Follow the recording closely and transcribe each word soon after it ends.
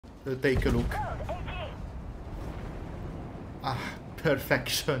take a look. Ah,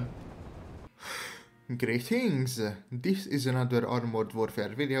 perfection. Greetings! This is another Armored Warfare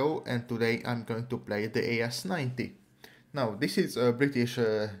video, and today I'm going to play the AS-90. Now, this is a British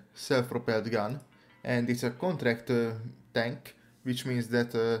self-propelled gun, and it's a contract tank, which means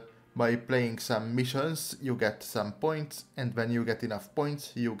that by playing some missions you get some points, and when you get enough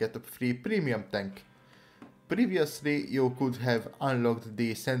points you get a free premium tank. Previously you could have unlocked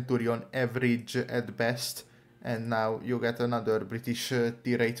the Centurion average at best, and now you get another British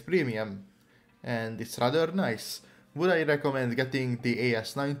tier 8 premium. And it's rather nice. Would I recommend getting the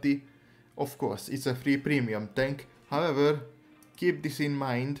AS-90? Of course, it's a free premium tank. However, keep this in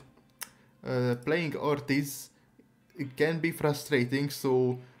mind. Playing Ortiz can be frustrating,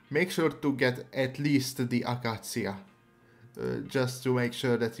 so make sure to get at least the Acacia. Just to make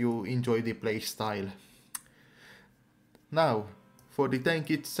sure that you enjoy the playstyle. Now, for the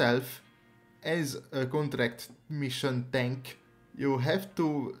tank itself, as a contract mission tank, you have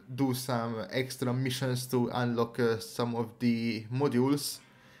to do some extra missions to unlock some of the modules,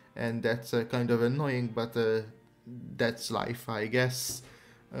 and that's kind of annoying, but that's life, I guess.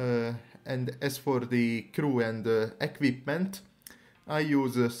 And as for the crew and equipment, I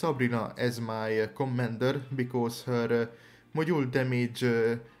use Sabrina as my commander because her module damage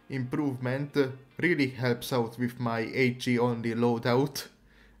improvement really helps out with my HE only loadout.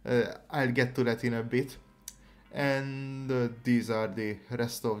 I'll get to that in a bit. And these are the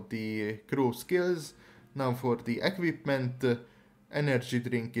rest of the crew skills. Now for the equipment, energy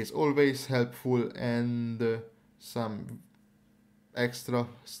drink is always helpful, and some extra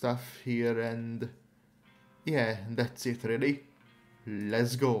stuff here, and yeah, that's it really.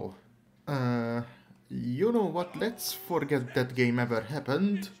 Let's go. You know what, let's forget that game ever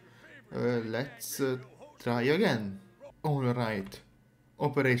happened. Let's try again. Alright,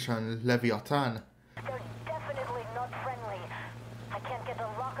 Operation Leviathan.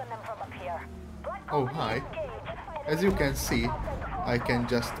 Oh hi, as you can see, I can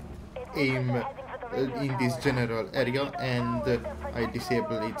just aim in this general area, and I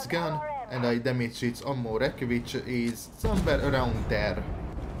disable its gun and I damage its ammo rack, which is somewhere around there.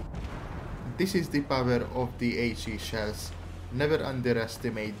 This is the power of the HE shells, never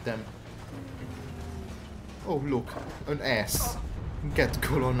underestimate them. Oh look, an S. Get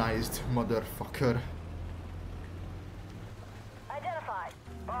colonized, motherfucker.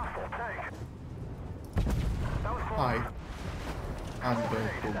 Hi, I'm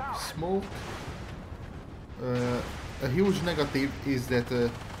going to smoke. A huge negative is that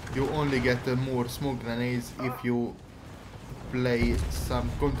you only get more smoke grenades if you play some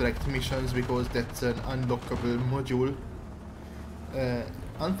contract missions, because that's an unlockable module.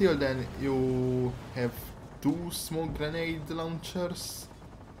 Until then you have 2 smoke grenade launchers,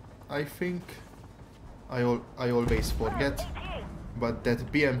 I think. I always forget, but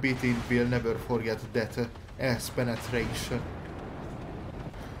that BMP team will never forget that ass penetration.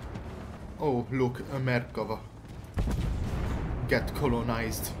 Oh look, a Merkava. Get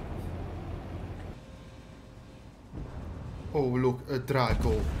colonized. Oh look, a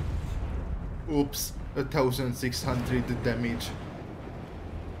Drago. Oops, 1600 damage.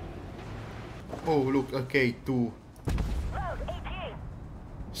 Oh look, a K2.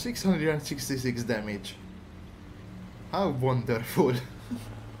 666 damage. How wonderful.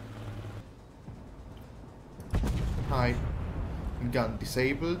 Hi. Gun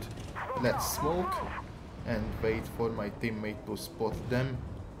disabled. Let's smoke and wait for my teammate to spot them.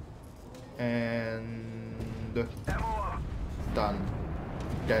 And done.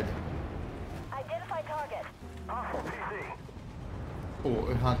 Dead. Identify target. Oh,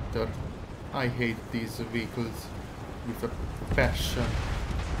 a hunter. I hate these vehicles with a passion.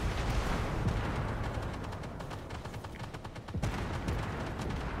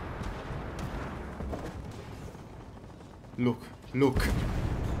 Look, look.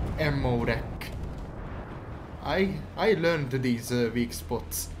 Ammo rack. I learned these weak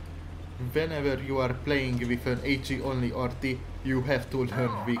spots. Whenever you are playing with an HE only RT, you have to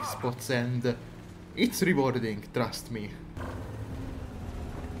learn weak spots, and it's rewarding, trust me.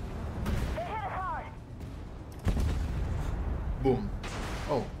 Boom.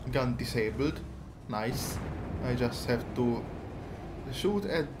 Oh, gun disabled. Nice. I just have to shoot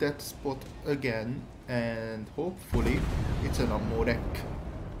at that spot again, and hopefully it's an ammo rack.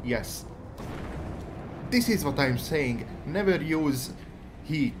 Yes. This is what I'm saying. Never use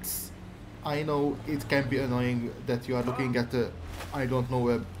heats. I know it can be annoying that you are looking at I don't know,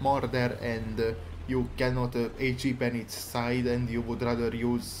 a murder, and you cannot HE pen its side, and you would rather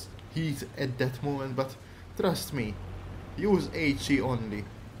use heat at that moment, but trust me, use HE only.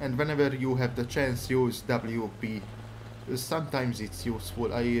 and whenever you have the chance, use WP. Sometimes it's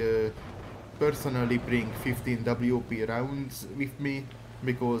useful. I personally bring 15 WP rounds with me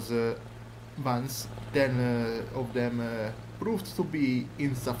because once 10 of them proved to be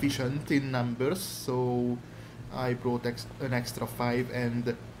insufficient in numbers, so I brought an extra 5,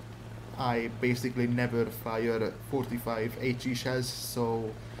 and I basically never fire 45 HE shells,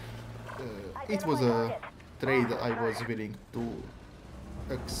 so it was a trade I was willing to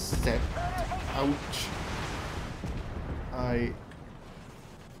accept. Ouch.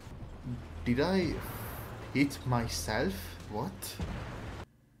 Did I hit myself? What?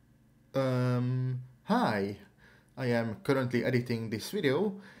 Hi. I am currently editing this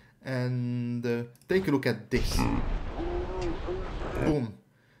video, and take a look at this. Boom.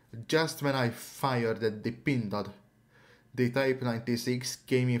 Just when I fired at the pin dot, the Type 96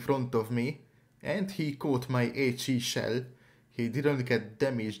 came in front of me, and he caught my HE shell. He didn't get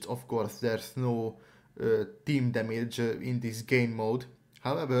damaged, of course, there's no team damage in this game mode.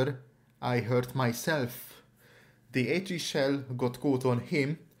 However, I hurt myself. The HE shell got caught on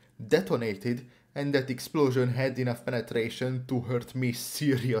him, detonated, and that explosion had enough penetration to hurt me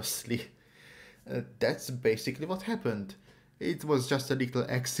seriously. That's basically what happened. It was just a little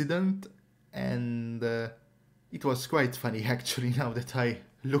accident, and it was quite funny actually now that I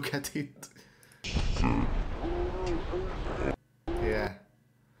look at it. Yeah,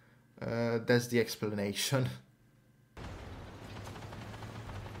 that's the explanation.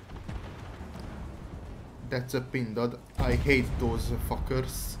 That's a pin dot. I hate those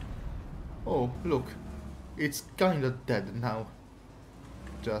fuckers. Oh, look, it's kinda dead now.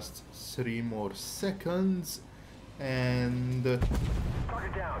 Just 3 more seconds, and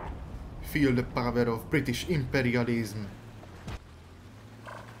feel the power of British imperialism.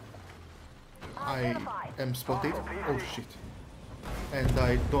 I am spotted. Oh shit. And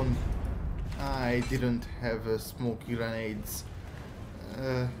I didn't have smoke grenades.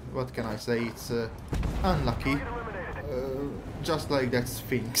 What can I say? It's unlucky. Just like that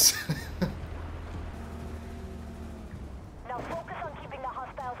Sphinx. Now focus on keeping the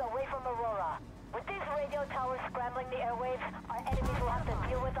hostiles away from Aurora. With these radio towers scrambling the airwaves, our enemies will have to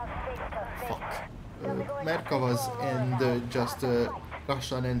deal with us face to face. Merkavas and just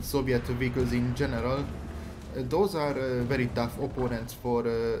Russian and Soviet vehicles in general, those are very tough opponents for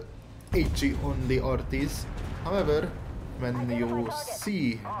HE only arties. However, when you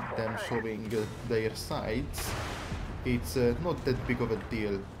see them showing their sides, it's not that big of a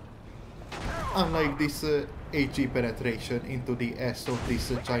deal. Unlike this HE penetration into the ass of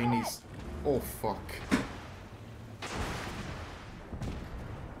this Chinese... Oh fuck.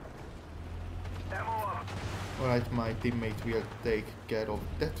 Alright, my teammate will take care of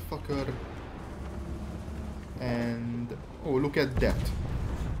that fucker. And... oh, look at that.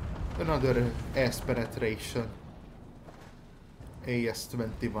 Another ass penetration.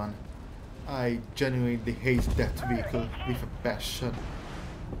 AS-21. I genuinely hate that vehicle with a passion.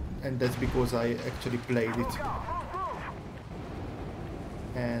 And that's because I actually played it.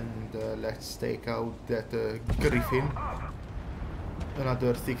 And let's take out that Griffin.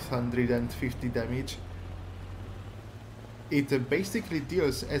 Another 650 damage. It basically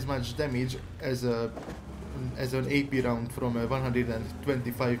deals as much damage as an AP round from a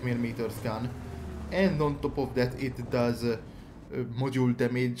 125mm gun, and on top of that it does module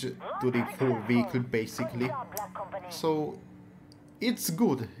damage to the whole vehicle basically. So it's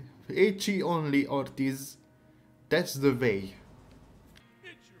good. HE only arties, that's the way.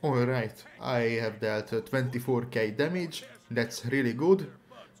 Alright, I have dealt 24k damage, that's really good.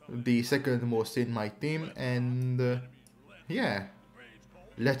 The second most in my team, and yeah,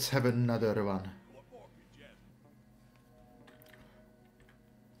 let's have another one.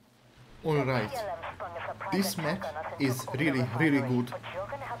 Alright, this map is really good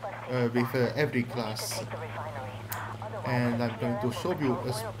with every class, and I'm going to show you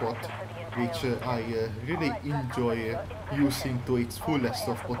a spot which I really enjoy using to its fullest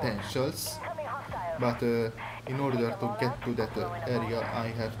of potentials, but in order to get to that area I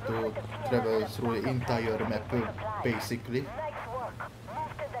have to travel through the entire map basically.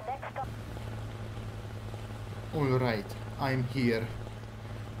 Alright, I'm here.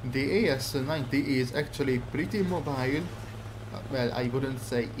 The AS-90 is actually pretty mobile. Well, I wouldn't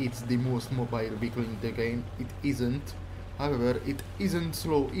say it's the most mobile vehicle in the game, it isn't. However, it isn't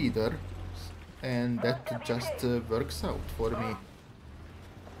slow either, and that just works out for me.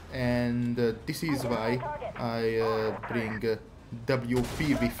 And this is why I bring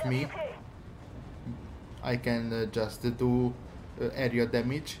WP with me. I can just do area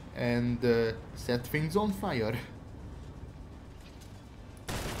damage and set things on fire.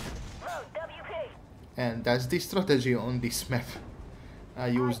 And that's the strategy on this map. I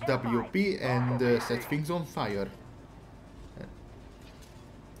use WP and set things on fire.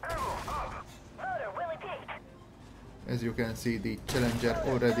 As you can see, the Challenger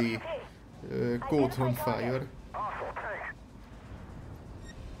already caught on fire.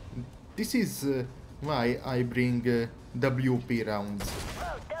 This is why I bring WP rounds.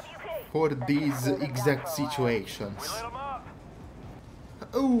 For these exact situations.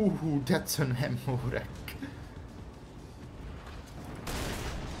 Oh, that's an ammo rack.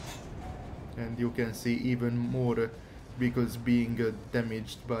 And you can see even more because being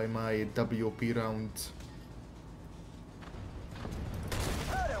damaged by my WP rounds.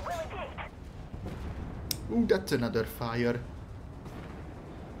 Oh, that's another fire.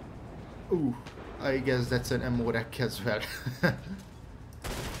 Oh, I guess that's an ammo rack as well.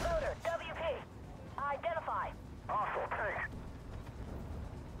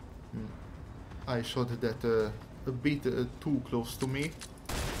 I shot that a bit too close to me.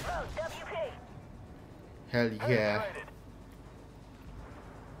 Hell yeah.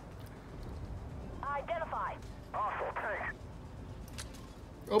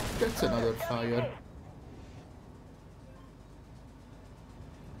 Oh, that's another fire.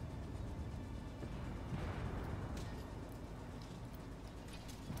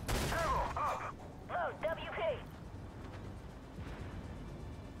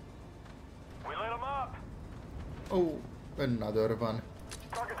 Oh, another one.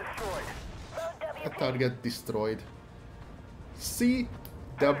 A target destroyed. See?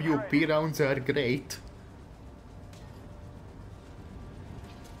 WP rounds are great.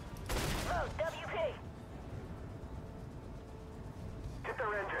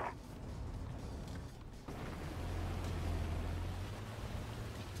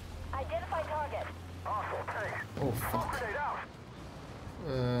 Identify target. Oh fuck.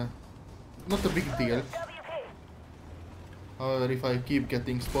 Not a big deal. However, if I keep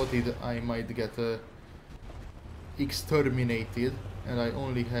getting spotted, I might get exterminated, and I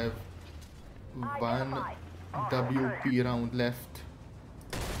only have one WP round left.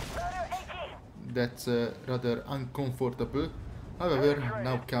 That's rather uncomfortable. However,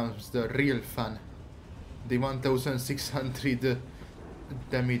 now comes the real fun. The 1600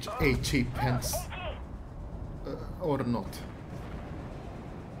 damage HE pence. Or not.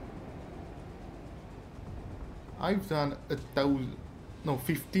 I've done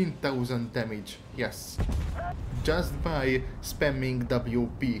 15,000 damage, yes. Just by spamming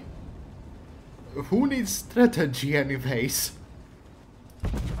WP. Who needs strategy anyways?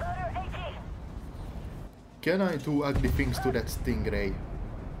 Can I do ugly things to that stingray?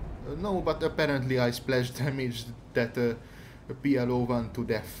 No, but apparently I splash damaged that PLO1 to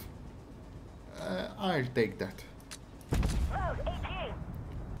death. I'll take that.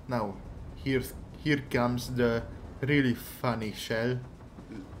 Now, here comes the really funny shell.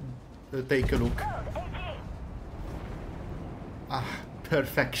 Take a look. Ah,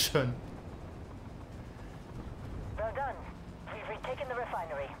 perfection. Well done. We've retaken the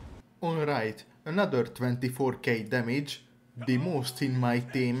refinery. Alright, another 24k damage, the most in my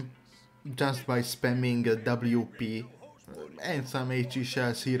team, just by spamming WP and some HE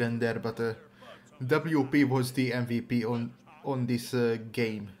shells here and there, but WP was the MVP on this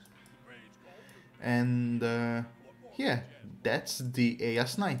game. And yeah, that's the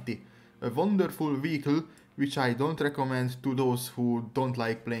AS-90, a wonderful vehicle which I don't recommend to those who don't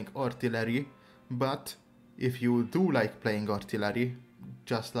like playing artillery, but if you do like playing artillery,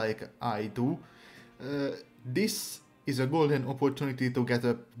 just like I do, this is a golden opportunity to get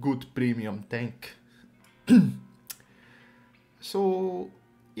a good premium tank. So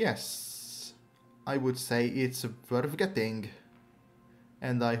yes, I would say it's worth getting,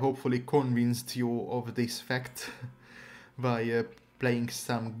 and I hopefully convinced you of this fact by playing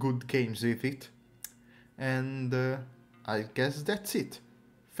some good games with it. And I guess that's it.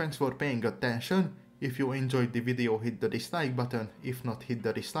 Thanks for paying attention. If you enjoyed the video, hit the dislike button. If not, hit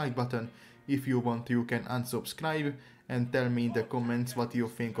the dislike button. If you want, you can unsubscribe and tell me in the comments what you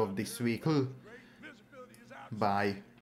think of this vehicle. Bye.